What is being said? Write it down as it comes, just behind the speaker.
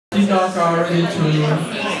ThinkARK are ready to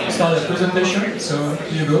start the presentation, so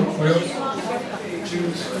here you go.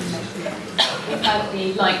 We've had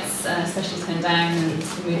the lights especially turned down and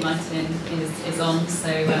the mood lighting is on, so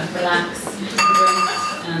relax, drink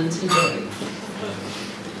and enjoy.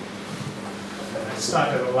 I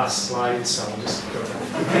started at the last slide, so I'll just go down.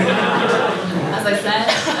 As I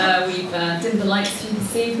said, we've dimmed the lights for you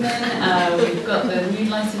this evening, we've got the mood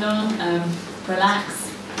lighting on, relax,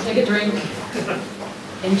 take a drink,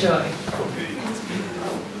 enjoy.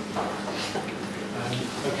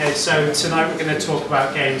 Okay, so tonight we're going to talk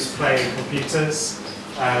about games playing computers.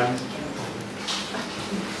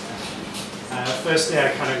 Firstly,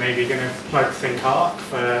 I kind of maybe going to plug ThinkARK.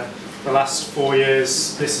 For the last 4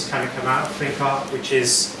 years, this has kind of come out of ThinkARK, which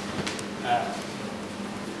is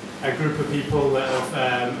a group of people that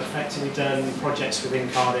have effectively done projects within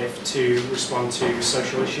Cardiff to respond to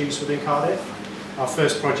social issues within Cardiff. Our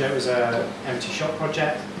first project was an empty shop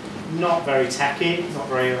project. Not very techy, not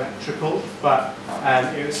very electrical, but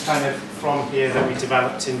it was kind of from here that we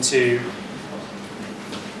developed into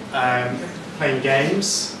playing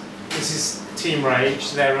games. This is Team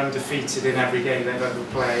Rage. They're undefeated in every game they've ever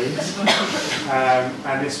played.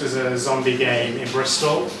 And this was a zombie game in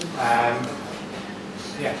Bristol.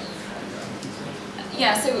 Yeah.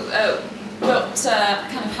 Yeah, so what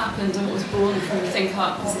kind of happened and what was born from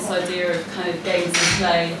ThinkARK was this idea of kind of games and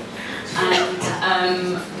play.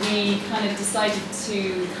 And we kind of decided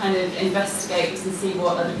to kind of investigate and see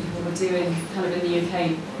what other people were doing kind of in the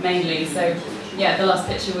UK mainly. So yeah, the last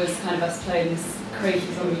picture was kind of us playing this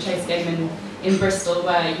crazy zombie chase game in Bristol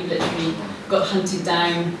where you literally got hunted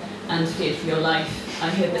down and feared for your life. I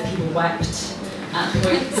heard that people wept at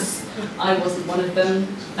points. I wasn't one of them,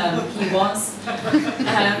 he was. But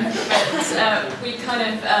we kind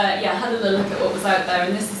of had a little look at what was out there,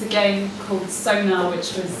 and this is a game called Sonar,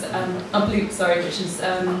 which was which is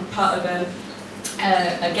part of a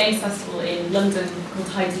games festival in London called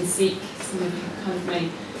Hide and Seek. Some of you kind of may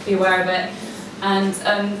be aware of it. And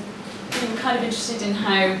we were kind of interested in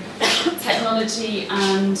how technology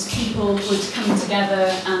and people would come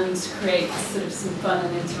together and create sort of some fun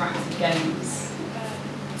and interactive games.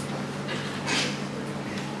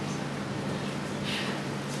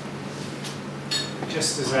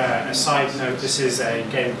 Just as a side note, this is a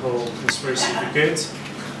game called Conspiracy for Good,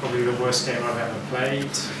 probably the worst game I've ever played,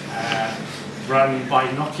 run by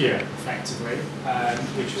Nokia, effectively,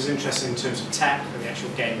 which was interesting in terms of tech, but the actual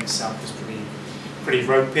game itself was pretty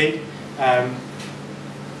ropey. And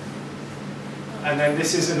then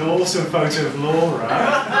this is an awesome photo of Laura,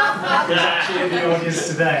 who's actually in the audience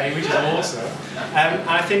today, which is awesome.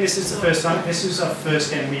 I think this is the first time, this was our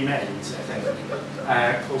first game we made, I think,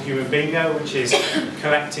 called Human Bingo, which is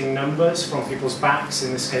collecting numbers from people's backs,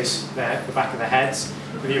 in this case, the back of their heads,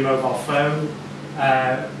 with your mobile phone.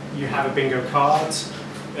 You have a bingo card,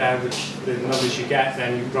 which the numbers you get,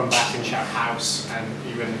 then you run back and shout house, and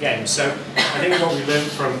you win the game. So I think what we learned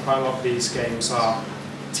from quite a lot of these games are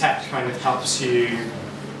tech kind of helps you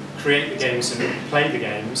create the games and play the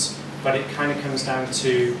games, but it kind of comes down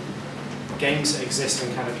to games that exist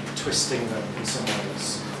and kind of twisting them in some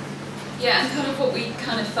ways. Yeah, and kind of what we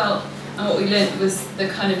kind of felt and what we learned was the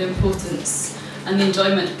kind of importance and the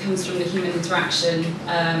enjoyment comes from the human interaction.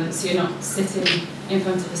 So you're not sitting in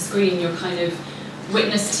front of a screen, you're kind of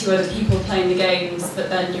witness to other people playing the games, but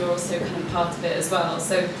then you're also kind of part of it as well.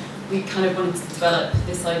 So we kind of wanted to develop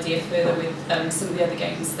this idea further with some of the other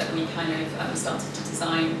games that we kind of started to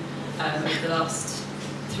design over the last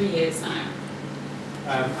 3 years now.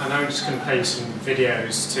 And I'm just going to play some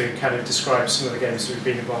videos to kind of describe some of the games that we've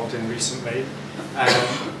been involved in recently.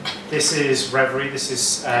 This is Reverie, this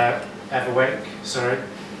is Everwake, sorry,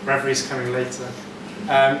 Reverie's coming later.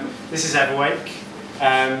 This is Everwake,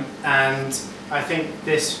 and I think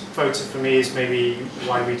this photo for me is maybe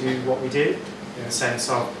why we do what we do, in the sense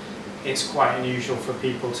of it's quite unusual for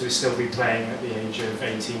people to still be playing at the age of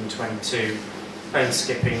 18, 22, playing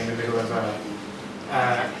skipping in the middle of a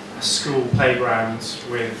school playground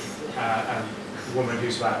with a woman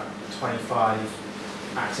who's about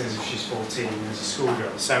 25 acting as if she's 14 as a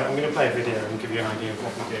schoolgirl. So I'm going to play a video and give you an idea of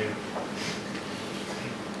what we do.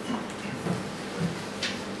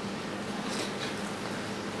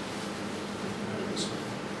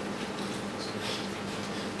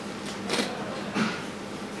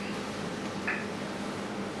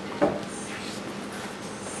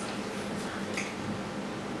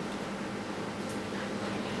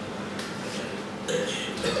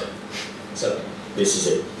 So, this is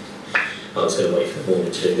it. I was going to wait for the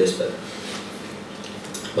morning to do this, but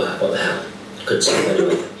well, what the hell? I couldn't sleep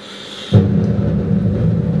anyway.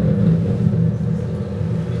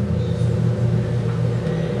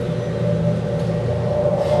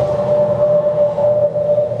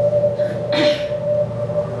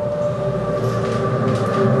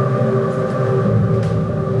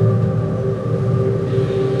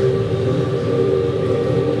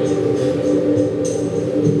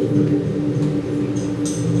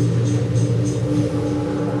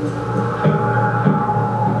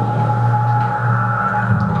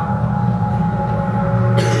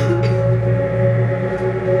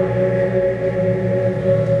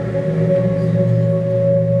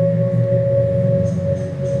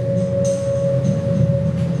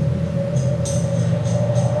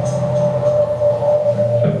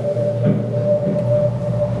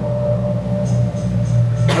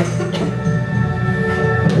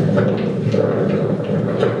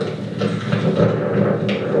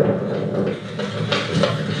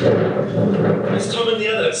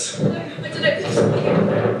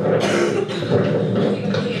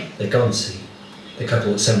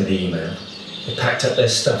 send me the email. They packed up their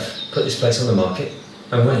stuff, put this place on the market,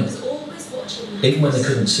 and went. Even when they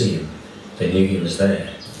couldn't see him, they knew he was there.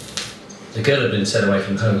 The girl had been sent away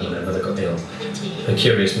from home when her mother got ill. Her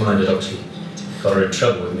curious mind had obviously got her in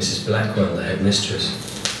trouble with Mrs. Blackwell, the headmistress.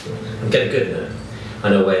 I'm getting good now. I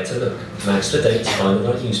know where to look. Match the dates, find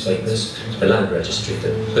the right newspapers, the land registry, the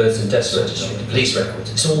births and deaths registry, the police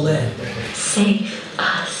records. It's all there. Save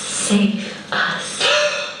us, save us.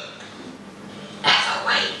 Ever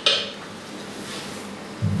wake.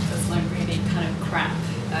 That's my really kind of crap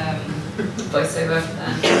voiceover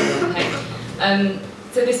there.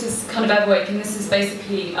 So this was kind of Everwake, and this is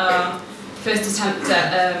basically our first attempt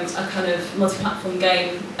at a kind of multi-platform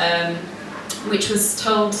game, which was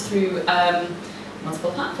told through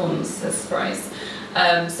multiple platforms, a surprise.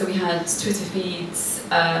 So we had Twitter feeds,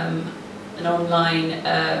 an online,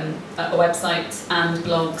 a website, and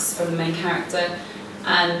blogs from the main character.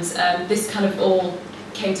 And this kind of all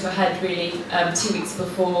came to a head really 2 weeks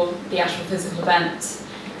before the actual physical event.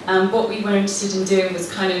 What we were interested in doing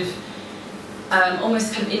was kind of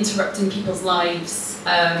almost kind of interrupting people's lives.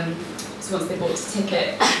 So once they bought a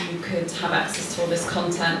ticket, you could have access to all this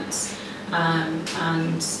content and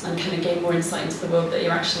kind of gain more insight into the world that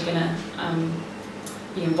you're actually going to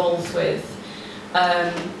be involved with.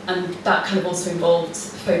 And that kind of also involved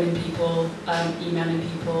phoning people, emailing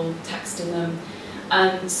people, texting them.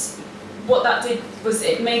 And what that did was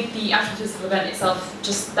it made the actual physical event itself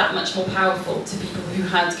just that much more powerful to people who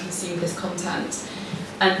had consumed this content.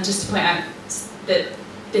 And just to point out that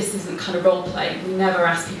this isn't kind of role play. We never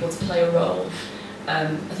ask people to play a role. I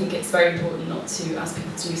think it's very important not to ask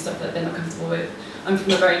people to do stuff that they're not comfortable with. I'm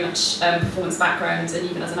from a very much performance background, and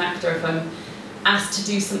even as an actor, if I'm asked to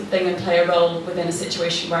do something and play a role within a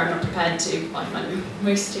situation where I'm not prepared to, I find it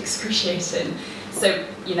most excruciating. So,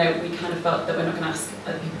 you know, we kind of felt that we're not going to ask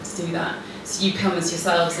other people to do that. So you come as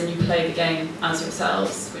yourselves and you play the game as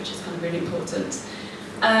yourselves, which is kind of really important.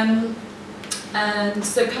 And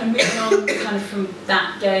so kind of moving on kind of from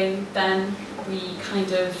that game, then we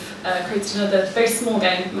kind of created another very small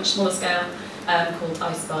game, much smaller scale, called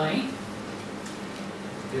I Spy.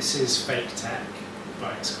 This is fake tech,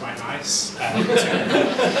 but it's quite nice.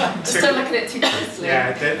 Just don't look at it too closely.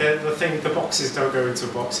 Yeah, the boxes don't go into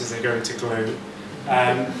boxes, they go into glue.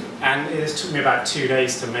 And it took me about 2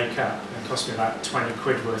 days to make up. It cost me about 20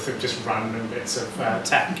 quid worth of just random bits of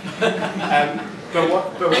tech.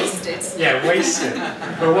 Wasted. Yeah, wasted.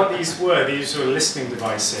 But what these were listening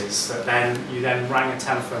devices that you then rang a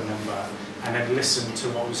telephone number and then listened to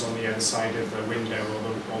what was on the other side of the window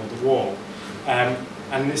or the wall.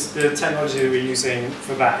 And the technology that we're using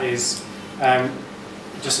for that is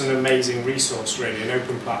just an amazing resource, really, an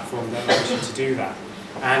open platform that allows you to do that.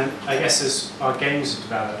 And I guess as our games have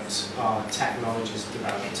developed, our technologies have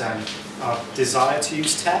developed, and our desire to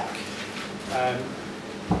use tech.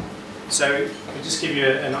 So I'll just give you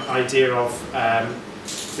an idea of,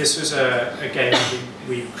 this was a game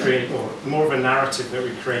we created, or more of a narrative that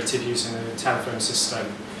we created using a telephone system,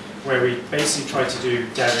 where we basically tried to do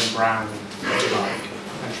Derren Brown, if you like,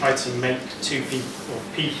 and try to make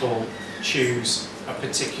people choose a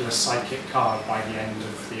particular psychic card by the end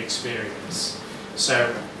of the experience.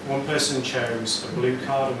 So one person chose a blue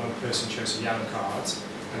card and one person chose a yellow card,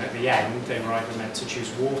 and at the end they were either meant to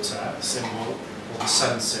choose water symbol or the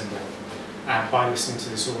sun symbol, by listening to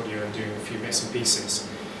this audio and doing a few bits and pieces.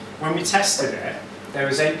 When we tested it, there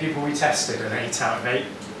was 8 people we tested, and 8 out of 8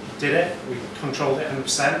 did it. We controlled it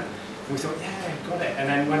 100%. And we thought, yeah, got it. And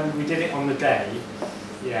then when we did it on the day,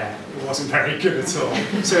 yeah, it wasn't very good at all.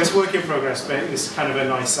 So it's work in progress, but it's kind of a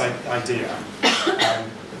nice idea.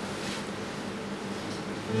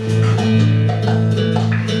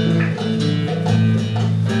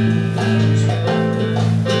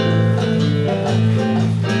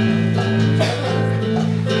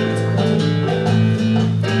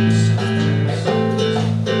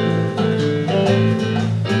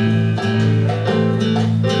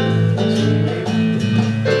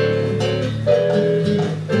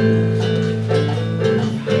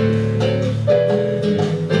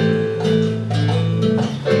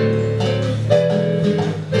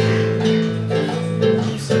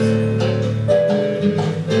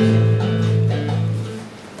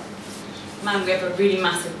 Really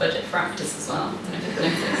massive budget for actors as well. I don't know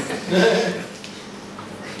if you've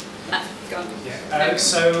noticed. Go on. Yeah.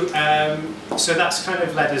 So that's kind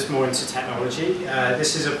of led us more into technology.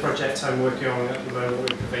 This is a project I'm working on at the moment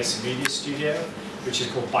with Pervasive Media Studio, which is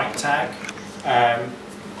called Bike Tag.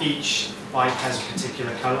 Each bike has a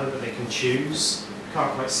particular colour that they can choose. You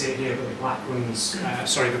can't quite see it here, but the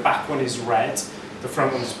back one is red, the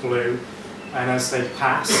front one is blue. and as they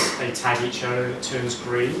pass, they tag each other, it turns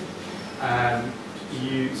green.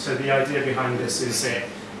 So the idea behind this is it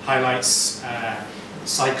highlights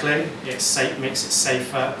cycling, makes it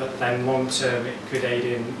safer, but then long term it could aid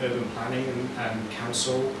in urban planning and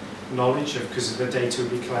council knowledge because of the data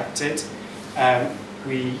we collected.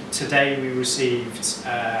 Today we received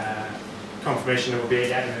confirmation that we'll be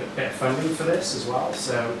getting a bit of funding for this as well,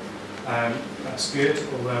 so that's good,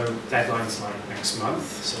 although deadline's like next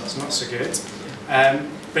month, so that's not so good.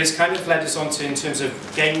 But it's kind of led us on to, in terms of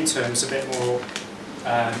game terms, a bit more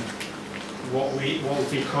what will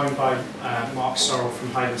be coined by Mark Sorrell from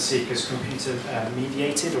Hide and Seek as computer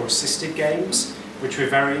mediated or assisted games, which we're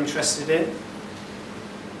very interested in.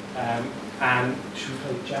 And should we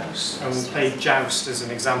play Joust? And we'll play Joust as an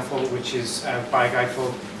example, which is by a guy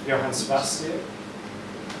called Johann Sebastian.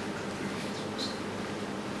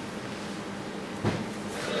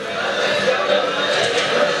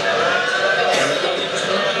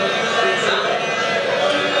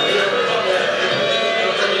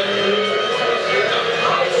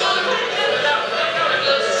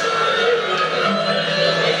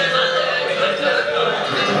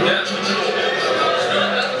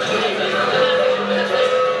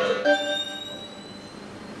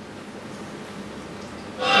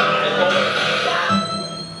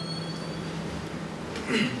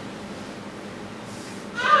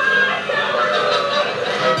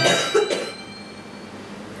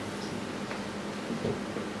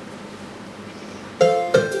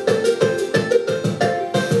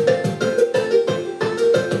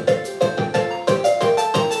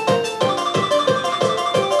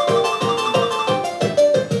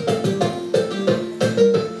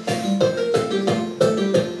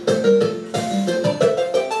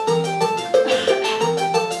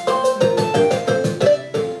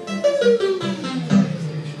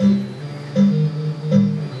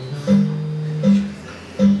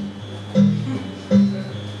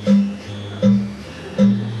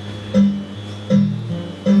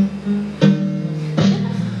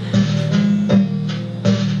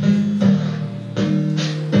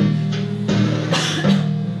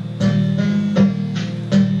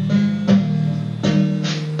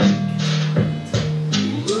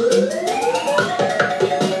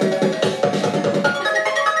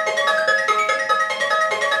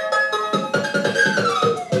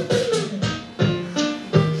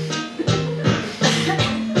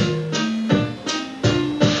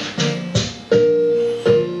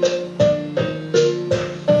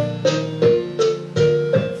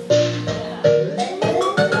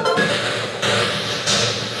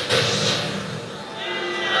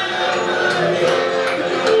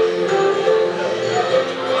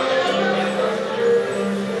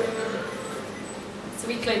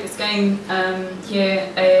 Here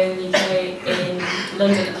in the UK, in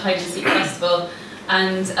London at the Hide and Seek Festival,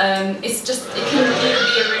 and it can either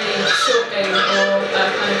be a really short game or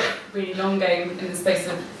a kind of really long game in the space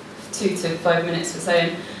of 2 to 5 minutes or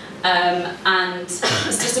so. And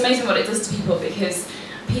it's just amazing what it does to people, because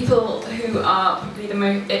people who are probably the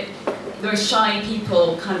most shy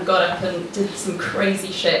people kind of got up and did some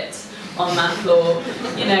crazy shit on that floor.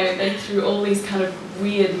 You know, they threw all these kind of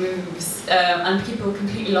weird moves, and people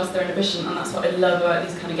completely lost their inhibition, and that's what I love about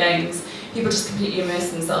these kind of games. People just completely immerse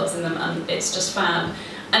themselves in them, and it's just fab.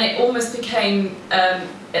 And it almost became,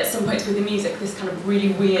 at some points with the music, this kind of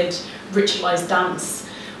really weird ritualized dance,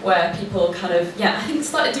 where people kind of, I think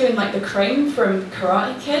started doing like the crane from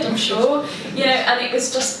Karate Kid, I'm sure, you know, and it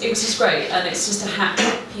was just great, and it's just a hack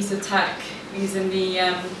piece of tech using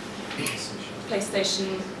the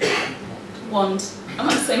PlayStation wand. I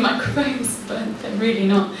might say microphones, but they're really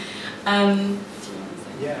not.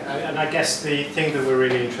 Yeah, and I guess the thing that we're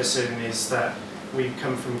really interested in is that we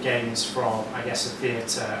come from games from, I guess, a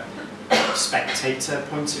theatre spectator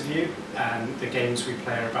point of view, and the games we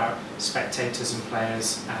play are about spectators and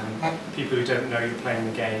players, and people who don't know you're playing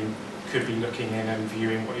the game could be looking in and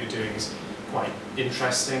viewing what you're doing is quite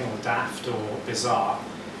interesting or daft or bizarre.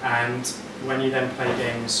 And when you then play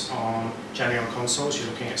games generally on consoles, you're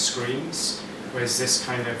looking at screens, whereas this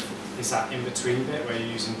kind of is that in-between bit where you're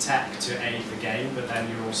using tech to aid the game, but then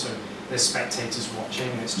there's spectators watching,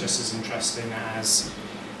 and it's just as interesting as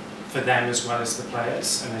for them as well as the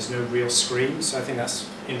players, and there's no real screen, so I think that's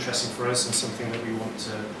interesting for us and something that we want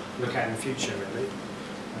to look at in the future, really.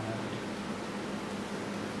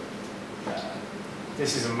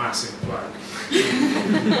 This is a massive plug.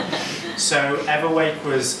 So Everwake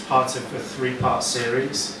was part of a 3-part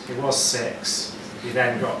series. It was 6. We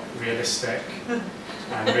then got realistic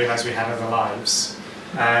and realised we had other lives.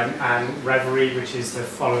 And Reverie, which is the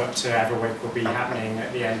follow-up to Everwake, will be happening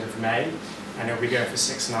at the end of May, and it'll be going for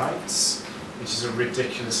 6 nights. which is a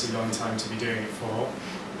ridiculously long time to be doing it for.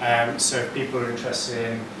 So if people are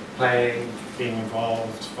interested in playing, being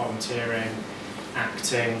involved, volunteering,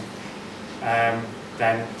 acting,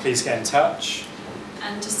 then please get in touch.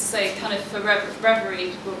 And just to say, kind of for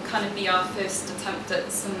Reverie will kind of be our first attempt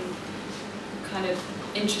at some kind of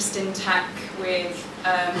interesting tech with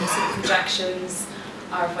some projections,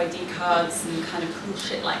 RFID cards and kind of cool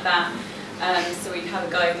shit like that. So we have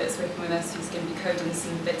a guy that's working with us who's going to be coding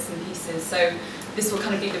some bits and pieces. So this will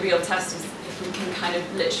kind of be the real test, is if we can kind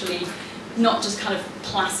of literally not just kind of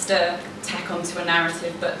plaster tech onto a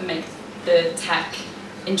narrative, but make the tech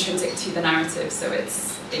intrinsic to the narrative, so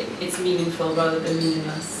it's meaningful rather than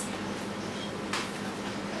meaningless.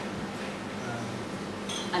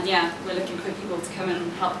 And yeah, we're looking for people to come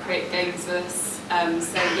and help create games with us.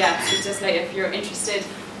 So yeah, so just later if you're interested,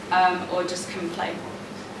 or just come play.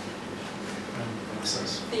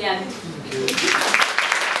 The end. Thank you.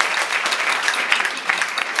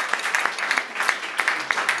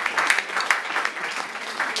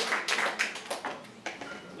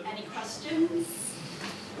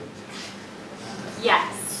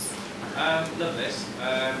 Yes. Love this.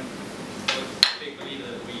 I'm a big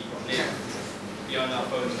believer that we live beyond our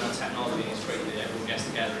phones and our technology, and it's great that everyone gets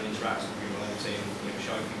together and interacts with people and seeing,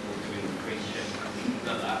 showing people doing crazy shit.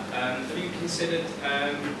 Love that. Have you considered,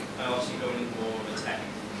 obviously going into more of a tech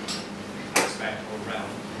aspect or realm,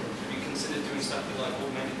 have you considered doing stuff with like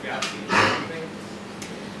augmented reality or something?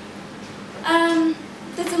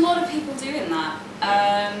 There's a lot of people doing that.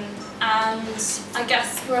 And I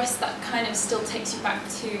guess for us that kind of still takes you back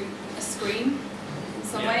to a screen in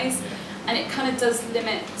some ways, and it kind of does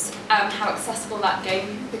limit how accessible that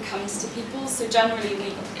game becomes to people. So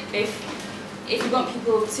generally, if you want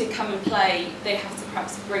people to come and play, they have to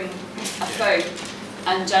perhaps bring a phone,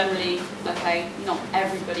 and generally, okay, not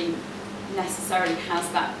everybody necessarily has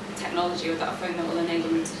that technology or that phone that will enable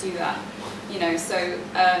them to do that. So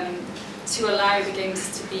to allow the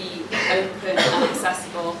games to be open and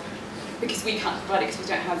accessible, because we can't provide it because we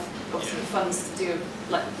don't have obviously the funds to do,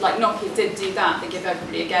 like Nokia did do that. They give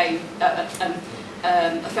everybody a game,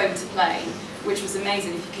 a phone to play, which was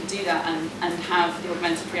amazing if you could do that and have the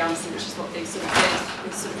augmented reality, which is what they sort of did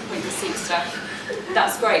with sort of point and seek stuff.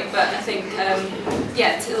 That's great, but I think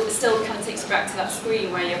yeah, it still kind of takes you back to that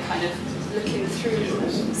screen where you're kind of looking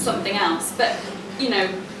through something else. But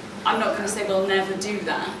I'm not going to say we'll never do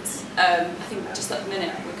that. I think just at the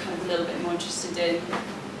minute we're kind of a little bit more interested in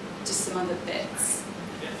just some other bits.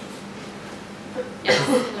 Yeah.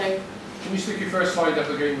 Hello. Can you stick your first slide up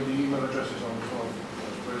again with the email addresses on as well?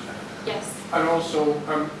 Yes. And also,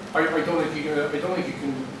 I don't think you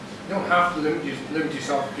don't have to limit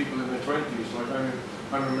yourself to people in their 20s. Like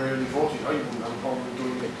I'm in my early 40s. I wouldn't have a problem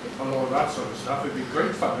doing a lot of that sort of stuff. It'd be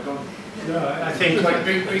great fun. I think like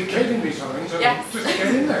big kid in me something. So yes. Just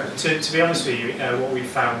get in there. To be honest with you, what we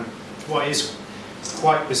found, what is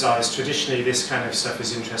quite bizarre is traditionally this kind of stuff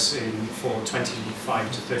is interesting for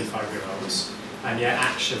 25 to 35-year-olds, and yet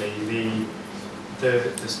actually the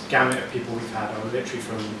gamut of people we've had are literally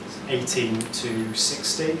from 18 to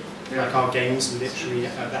 60. Yeah. Like our games, literally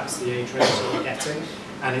that's the age range that we're getting,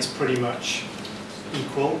 and it's pretty much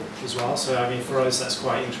equal as well. So I mean, for us, that's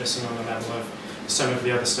quite interesting on the level of some of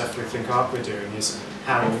the other stuff with ThinkARK we're doing, is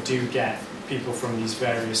how we do get people from these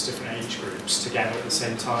various different age groups together at the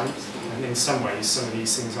same time, and in some ways some of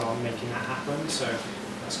these things are making that happen, so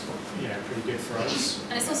that's pretty good for us.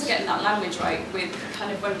 And it's also getting that language right with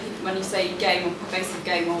kind of when you say game or pervasive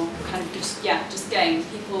game or kind of just game,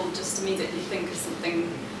 people just immediately think of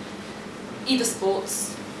something, either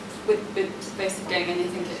sports with pervasive game, and they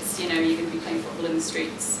think it's you're going to be playing football in the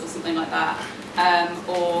streets or something like that,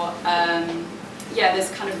 or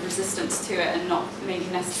there's kind of resistance to it and not maybe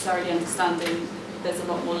necessarily understanding there's a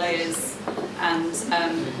lot more layers and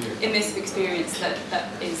immersive experience that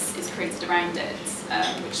is created around it,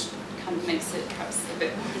 which kind of makes it perhaps a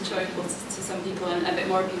bit more enjoyable to some people and a bit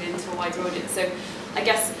more appealing to a wider audience. So I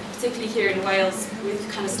guess particularly here in Wales with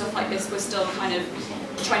kind of stuff like this, we're still kind of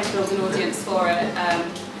trying to build an audience for it,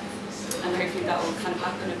 and hopefully that will kind of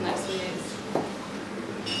happen over the next few years.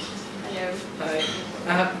 Hello.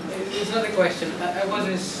 Hi. There's another question. I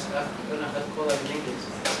was I don't know how to call it in English.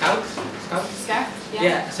 Scout?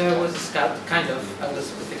 Yeah, so I was a scout, kind of. I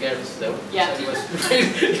was with the girls though. Yeah. So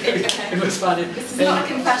it was funny. This is not a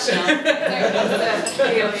confessional.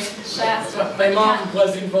 My mom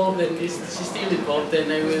was involved and she's still involved, and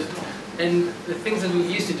the things that we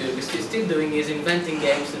used to do, we're still doing, is inventing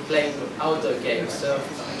games and playing outdoor games. So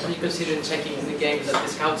when you consider checking the games that the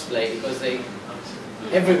scouts play, because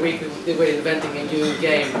every week they were inventing a new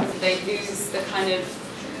game. They use the kind of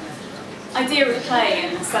idea of play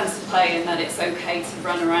and a sense of play, and that it's okay to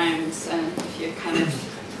run around if you're kind of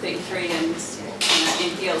 33 and in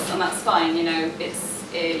fields, and that's fine. You know,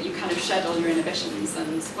 you kind of shed all your inhibitions,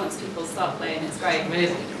 and once people start playing, it's great.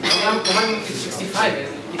 Amazing. I'm 65 and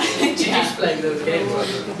you just playing those games.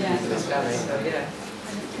 Yeah. So yeah,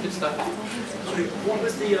 good stuff. So what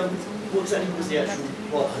exactly was the actual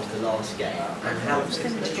plot of the last game, and how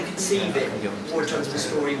did you conceive it more in terms of the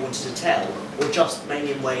story you wanted to tell, or just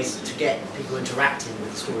mainly in ways to get people interacting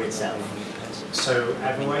with the story itself? So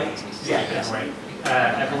Everweight? Yeah. Everweight.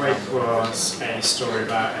 Everweight was a story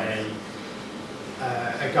about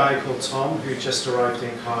a guy called Tom who just arrived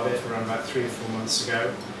in Cardiff around about 3 or 4 months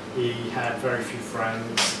ago. He had very few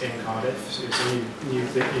friends in Cardiff. So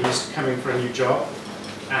he was coming for a new job,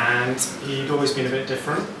 and he'd always been a bit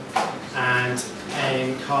different. And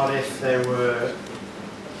in Cardiff,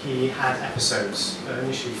 he had episodes,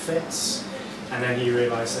 initially fits, and then he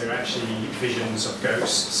realised they were actually visions of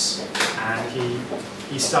ghosts, and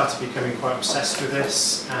he started becoming quite obsessed with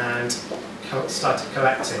this and started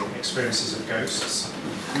collecting experiences of ghosts,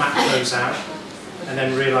 mapped those out, and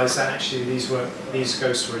then realised that actually these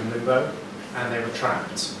ghosts were in limbo and they were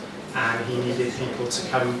trapped, and he needed people to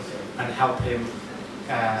come and help him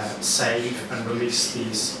save and release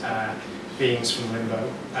these beings from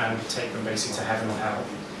limbo and take them basically to heaven or hell.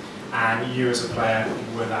 And you as a player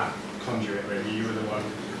were that conduit, really. You were the one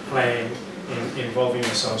playing, involving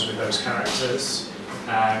yourselves with those characters,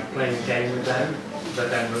 playing a game with them, but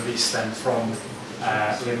then release them from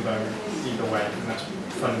limbo either way, and that's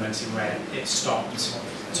fundamentally where it stopped.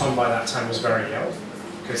 Tom by that time was very ill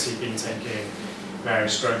because he'd been taking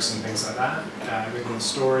various drugs and things like that within the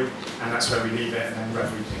story, and that's where we leave it, and then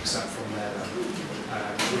Reverie picks up from there,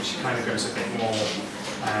 which kind of goes a bit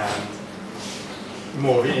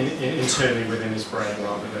more internally within his brain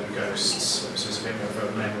rather than ghosts, so it's a bit more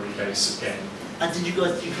of a memory-based game. And did you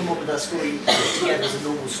come up with that story together as a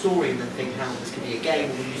normal story and then think how this could be a game,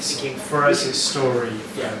 or were you thinking... For us it's story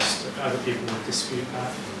first, other people would dispute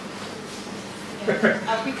that.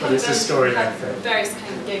 But it's a story like that. Various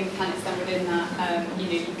kind of game mechanics then within that. You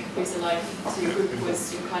know, you could lose a life, so your group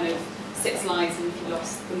was your kind of 6 lives, and if you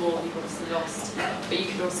lost them all, you've obviously lost. But you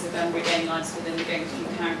could also then regain lives within the game from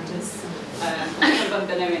the characters, kind of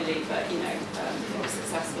unknowingly, but you know, if you were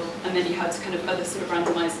successful. And then you had kind of other sort of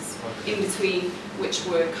randomizers in between, which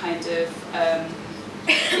were kind of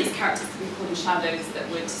these characters that we call them shadows that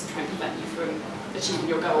would try and prevent you from achieving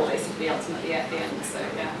your goal, basically, ultimately at the end. So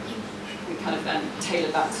yeah. We kind of then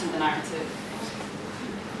tailor that to the narrative.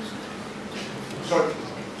 So,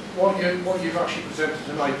 what you've actually presented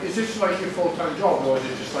tonight, is this like your full-time job, or is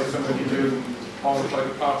it just like something you do on like a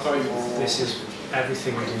part-time? This is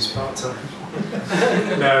everything we do is part-time.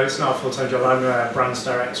 No, it's not a full-time job. I'm a brands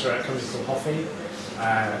director at a company called Hoffy.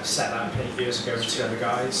 Set that up 8 years ago with 2 other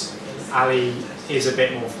guys. Ali is a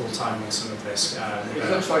bit more full-time on some of this. It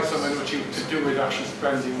looks like something which you could do with actually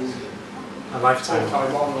spending a lifetime.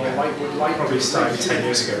 Probably started 10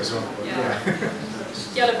 years ago as well. Yeah.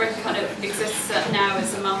 Yellow Brick kind of exists now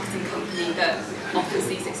as a marketing company that offers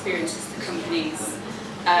these experiences to companies,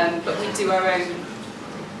 but we do our own.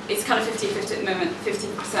 It's kind of 50-50 at the moment,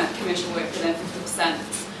 50% commercial work, but then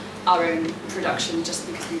 50% our own production, just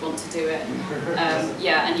because we want to do it.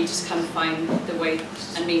 Yeah, and you just kind of find the way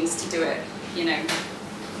and means to do it, you know,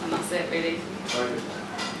 and that's it really.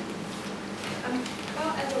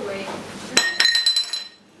 About Everweight,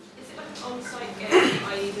 is it like an on-site game,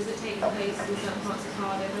 i.e. does it take place in certain parts of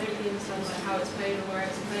Cardiff? I don't really understand like how it's played or where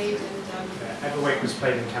it's played. And Everweight was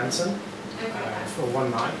played in Canton for one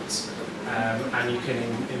night, and you can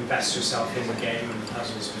invest yourself in the game and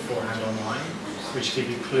puzzles beforehand online, which give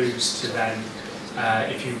you clues to then,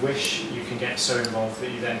 if you wish, you can get so involved that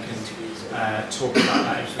you then can talk about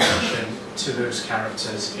that information to those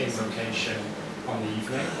characters in location on the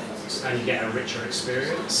evening, and you get a richer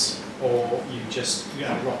experience. Or you just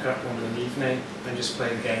rock up on an evening and just play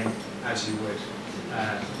the game as you would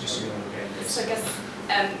just a normal game. So I guess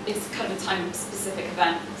it's kind of a time-specific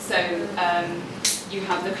event. So you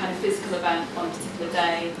have the kind of physical event on a particular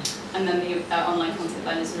day, and then the online content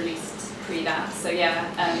then is released pre that. So yeah,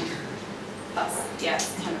 that's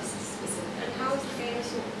kind of specific. And how is the game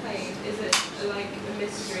sort of played? Is it like a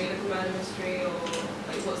mystery, like a murder mystery, or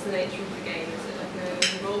like what's the nature of the game? Is it like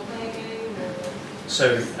a role-playing game?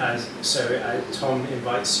 So Tom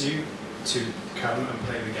invites you to come and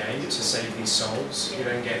play the game to save these souls. You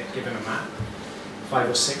then get given a map, 5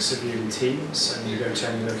 or 6 of you in teams, and you go to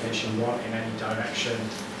any location you want in any direction,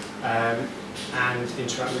 and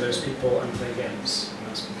interact with those people and play games. And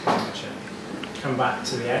that's pretty much it. Come back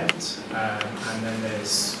to the end, and then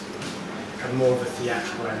there's more of a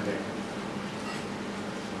theatrical ending.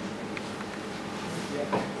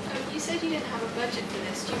 said you didn't have a budget for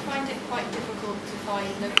this. Do you find it quite difficult to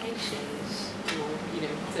find locations? Or, you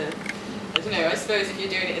know, I don't know, I suppose if you're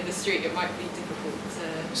doing it in the street, it might be difficult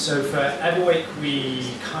to... So for Everwake,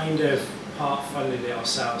 we kind of part-funded it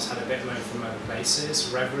ourselves, had a bit of money from other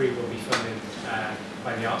places. Reverie will be funded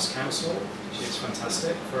by the Arts Council, which is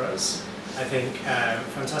fantastic for us. I think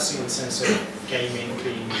fantastic in the sense of gaming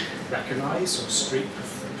being recognised, or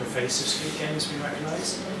pervasive street games being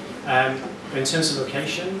recognised. But in terms of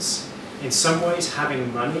locations, in some ways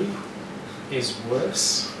having money is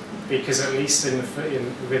worse, because at least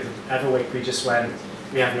with Everwake we just went,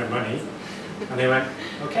 we have no money, and they went,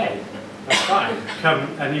 okay, that's fine, come,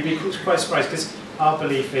 and you'd be quite surprised, because our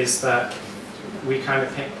belief is that we kind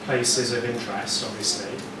of pick places of interest,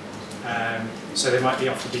 obviously, so they might be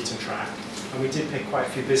off the beaten track, and we did pick quite a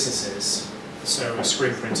few businesses. So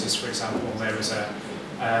screen printers, for example, there was a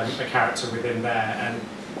character within there, and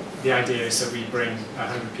the idea is that we bring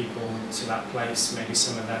 100 people to that place, maybe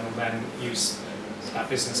some of them will then use that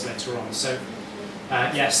business later on. So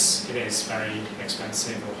yes, it is very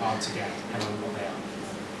expensive or hard to get, depending on what they are.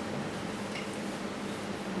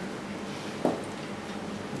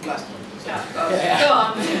 Last one. Go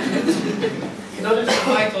on. In order to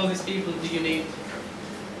invite all these people, do you need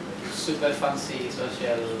super fancy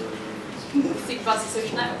social... Super fancy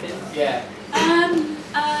social networking? Yeah.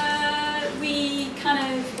 We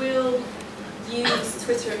kind of will use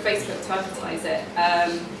Twitter and Facebook to advertise it.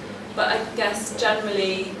 But I guess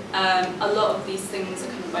generally a lot of these things are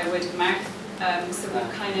kind of by word of mouth. So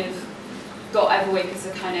we've kind of got Everwake as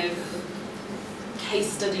a kind of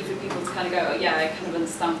case study for people to kind of go, oh yeah, I kind of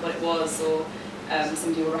understand what it was, or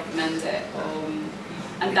somebody will recommend it.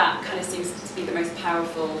 And that kind of seems to be the most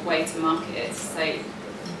powerful way to market it, to say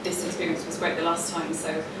this experience was great the last time,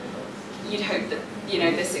 so you'd hope that, you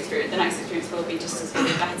know, this experience, the next experience will be just as good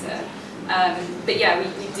or better. But yeah,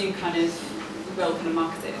 we do kind of, we will kind of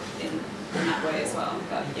market it in that way as well.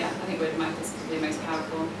 But yeah, I think word of mouth is probably the most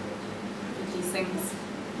powerful of these things.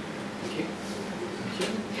 Thank you.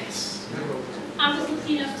 Yes. I was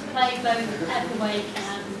lucky enough to play both Everwake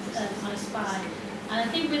and I Spy. And I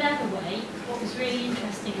think with Everwake, what was really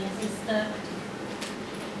interesting is that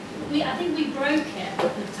I think we broke it a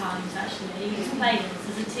couple of times actually as players,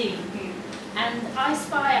 as a team. And I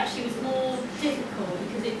Spy actually was more difficult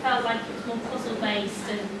because it felt like it was more puzzle based,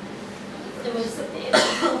 and it was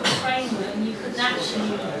more of a framework and you couldn't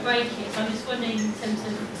actually break it. So I'm just wondering, in terms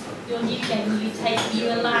of your new game,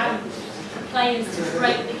 you allow players to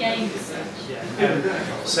break the games?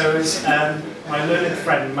 Yeah. So as my learned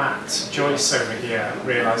friend Matt Joyce over here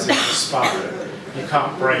realised in Spy, you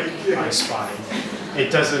can't break I Spy. It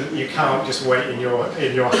doesn't. You can't just wait in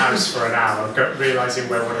your house for an hour, realising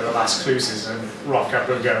where one of the last clues is, and rock up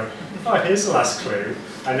and go, oh, here's the last clue,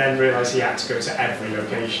 and then realise he had to go to every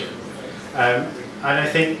location. And I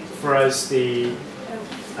think for us,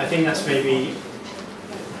 I think that's maybe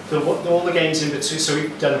all the games in between. So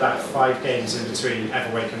we've done about 5 games in between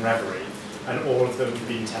Everwake and Reverie, and all of them have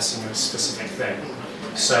been testing a specific thing.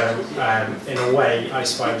 So in a way, I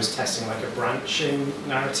Spy was testing like a branching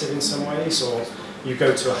narrative in some ways, or you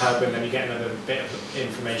go to a hub and then you get another bit of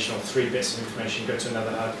information, or 3 bits of information, you go to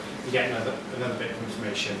another hub, you get another bit of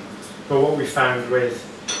information. But what we found with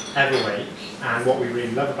Everwake, and what we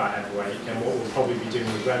really love about Everwake, and what we'll probably be doing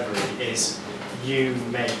with Reverie, is you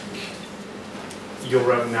make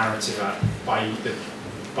your own narrative up by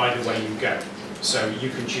the way you go. So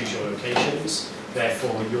you can choose your locations,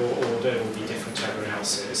 therefore your order will be different to everyone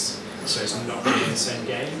else's, so it's not really the same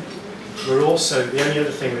game. We're also, the only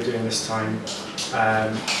other thing we're doing this time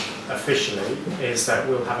officially is that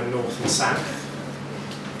we'll have a north and south,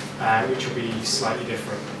 which will be slightly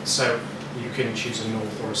different. So you can choose a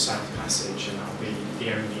north or a south passage, and that'll be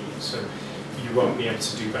the only, so you won't be able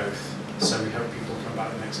to do both. So we hope people come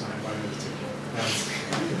back the next night by another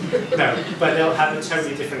ticket. No, but they'll have a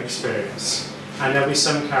totally different experience. And there'll be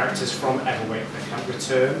some characters from Everwake that can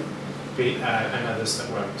return, and others that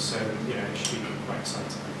won't. So, you know, it should be quite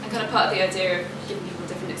exciting. And kind of part of the idea of giving people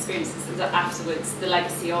different experiences is that afterwards, the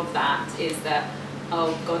legacy of that is that,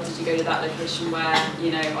 oh God, did you go to that location where,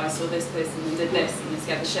 you know, I saw this person and did this and it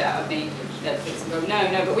scared the shit out of me. The other person go,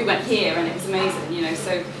 no, but we went here and it was amazing, you know.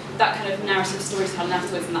 So that kind of narrative storytelling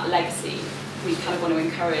afterwards and that legacy, we kind of want to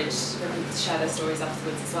encourage people to share their stories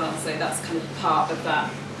afterwards as well. So that's kind of part of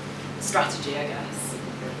that strategy, I guess.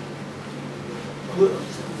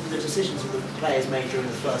 The decisions that the players made during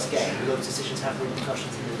the first game, will those decisions have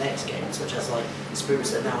repercussions in the next game, such as like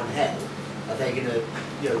spirits that are now in hell? Are they going to,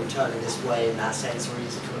 you know, return in this way in that sense, or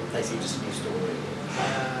is it kind of basically just a new story?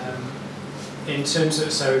 In terms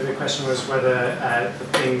of, so the question was whether the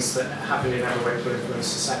things that happened in Everweight will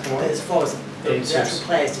influence the second one? As far as the actual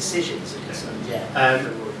players' decisions are concerned, yeah.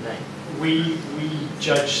 We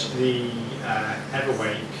judged the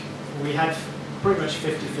Everweight. We had pretty much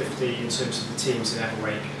 50-50 in terms of the teams in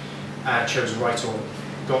Everweight chose right or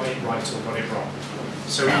got it right or got it wrong.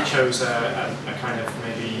 So we chose a kind of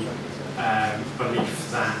maybe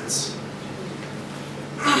belief that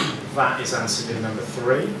that is answered in number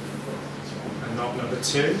 3 and not number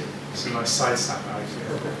 2. It's a nice side step, I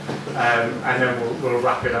feel. And then we'll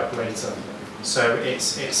wrap it up later. So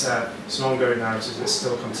it's an ongoing narrative that's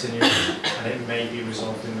still continuing, and it may be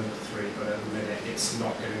resolved in number 3, but at the minute it's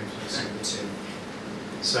not going to influence number 2.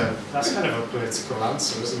 So that's kind of a political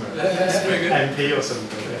answer, isn't it? That's very good. MP or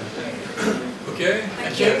something. Yeah. Okay.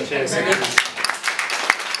 Thank you. Cheers.